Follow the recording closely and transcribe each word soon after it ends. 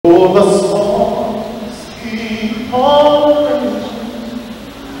the storms keep on raging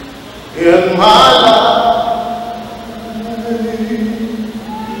in my life,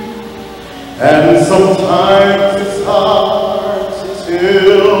 and sometimes it's hard to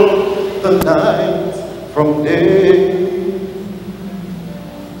tell the night from day.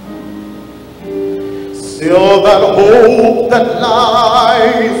 Still, that hope that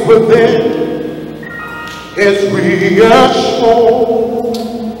lies within is reassured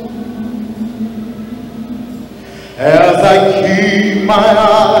as I keep my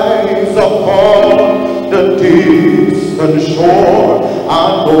eyes upon the distant shore.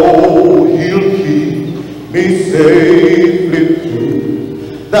 I know He'll keep me safely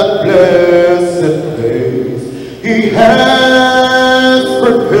through that blessed place He has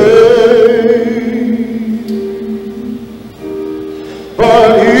prepared.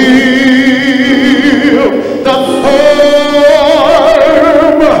 But if the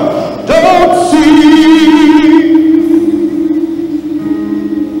storm don't cease,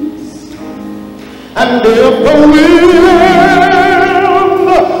 and if the wind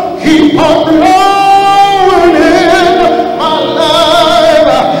keep on blowing in my life,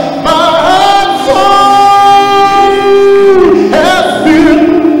 my soul has been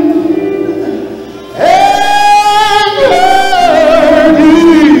anchored in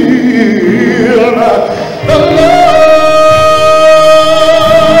the Lord.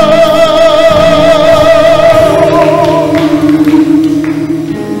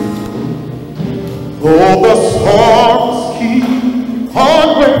 Though the storms keep on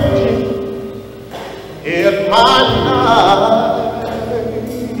raging in my life,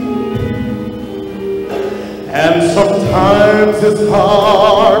 and sometimes it's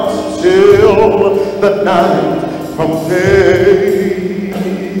hard to tell the night from day.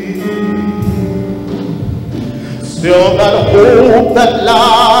 Still, that hope that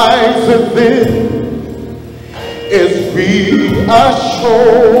lies within is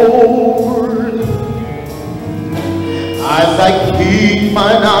reassured as I keep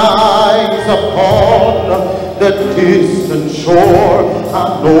mine eyes upon the distant shore. I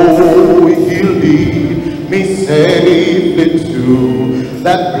know He'll lead me safely to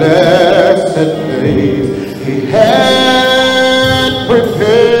that blessed place He had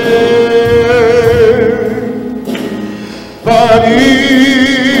prepared. But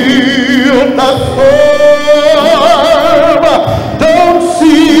if the storm don't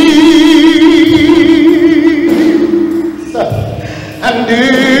cease, and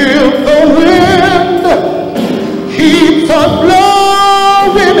if the wind keeps on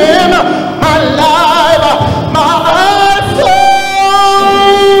blowing in my life, my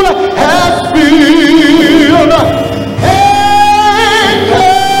soul has been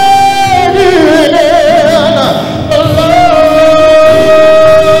anchored in the Lord.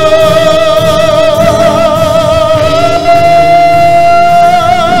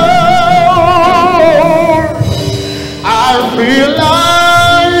 I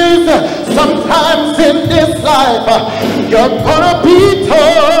realize sometimes in this life you're gonna be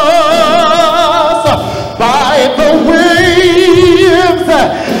tossed by the waves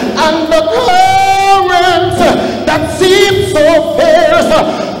and the currents that seem so fierce,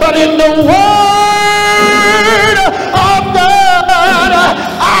 but in the Word of God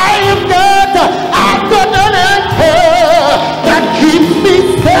I've got an anchor that keeps me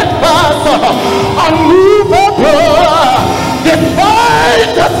steadfast, unmovable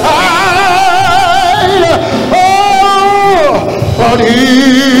despite the tide. Oh, but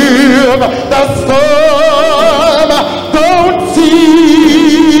if the storm don't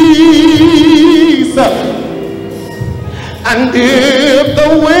cease, and if the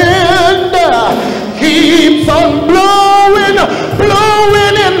wind keeps on blowing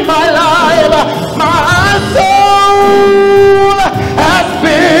in my life, my soul has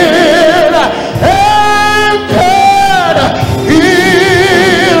been anchored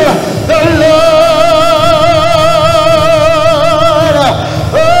in the Lord.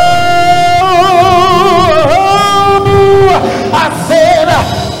 Oh, I said,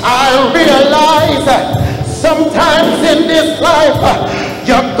 I realize sometimes in this life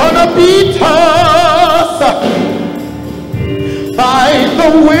you're gonna be tossed by the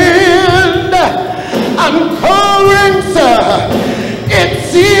wind and currents. It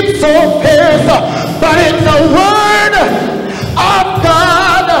seems so fierce, but in the Word of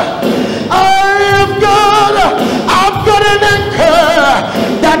God I've got an anchor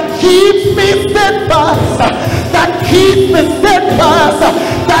that keeps me steadfast, that keeps me steadfast,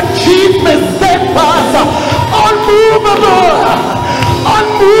 that keeps me steadfast, unmovable,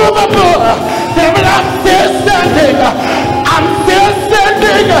 unmovable. David, I'm still standing. I'm still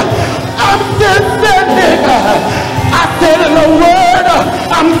standing. still standing. I said in the word,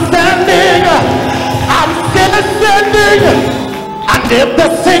 I'm standing. I'm still standing. And if the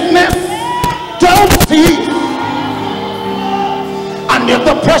sickness don't cease, and if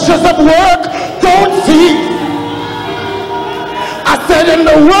the pressures of work don't cease, I said in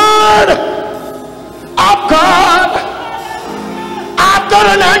the word of God, I've got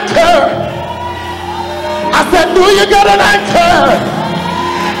an anchor. I said, do you got an anchor?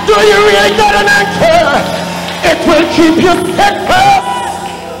 Do you really got an anchor? It will keep you steadfast,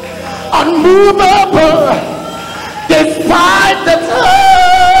 unmovable, despite the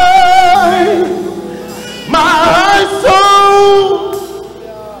time. My soul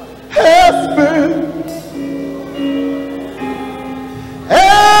has been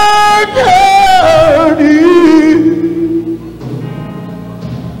anchored in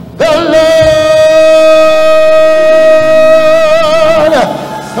the Lord.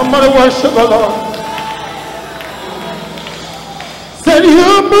 Somebody worship the Lord. Said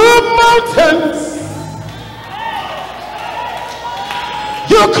you move mountains,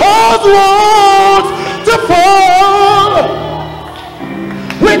 you cause walls to fall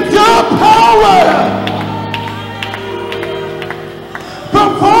with your power.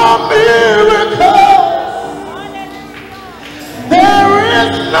 Perform miracles. There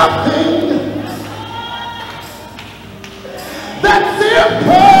is nothing that's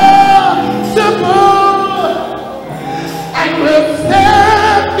impossible, and we're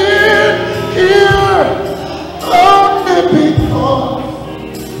standing here only because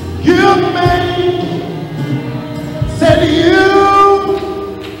you made. Said you.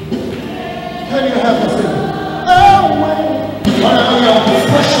 Can you have a sing? Away. Whatever your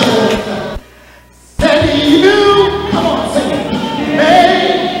pressure is. Said you. Come on, sing it.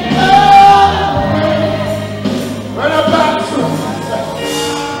 Made a way. When I'm back to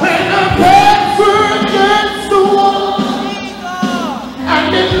when I'm back against the wall,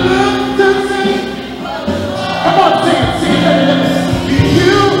 and it looked to me. Come on, sing it, sing it.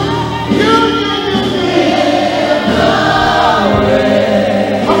 You.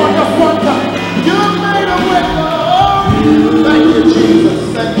 Come on, just one time. You made a way. Thank you, Jesus.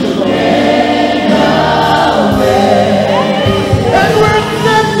 Thank you, Lord. And we're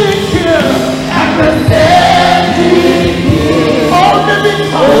standing here. And we're standing here. Only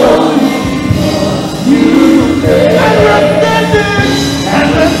because you made. And we're standing. And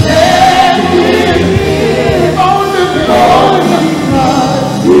we're standing here. Only because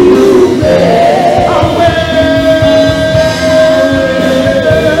you made a way.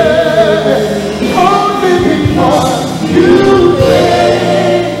 Only because you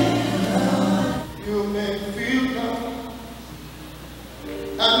made. You may feel God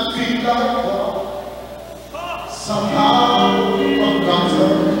and feel like God somehow from God's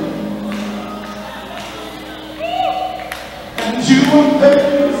earth. And you are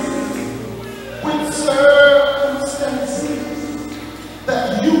faced with circumstances that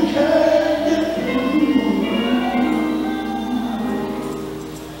you can't get through.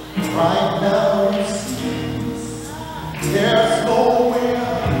 Right now it seems there's nowhere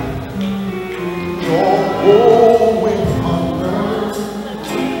you're going under.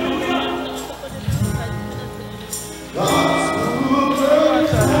 God's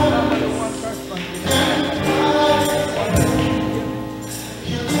goodness and kindness,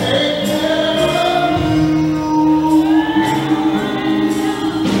 He'll take care of you.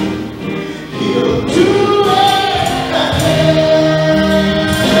 He'll do it again.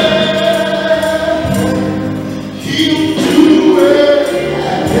 He'll do it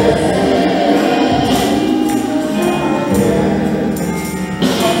again.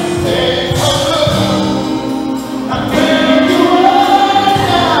 Just stay alone. And where you are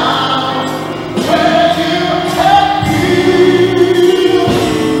now, where you take you,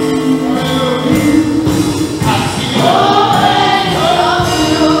 I see your angels.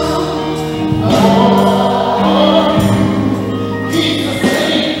 He's the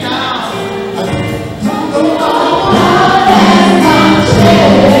same now.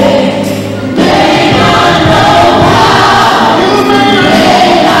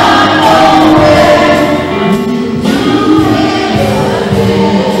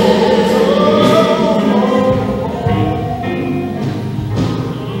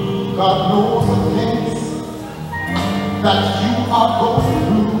 God knows the things that you are going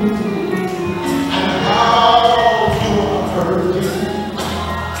through and how you are hurting.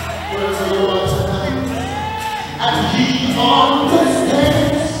 Wherever you are tonight, and He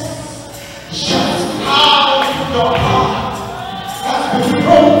understands just how your heart has been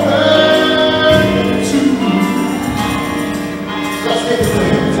broken too. Just give it to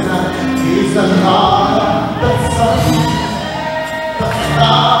Him tonight. He's the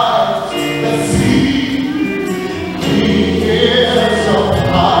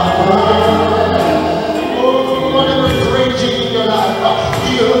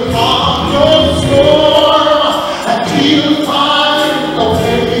You calm your storm.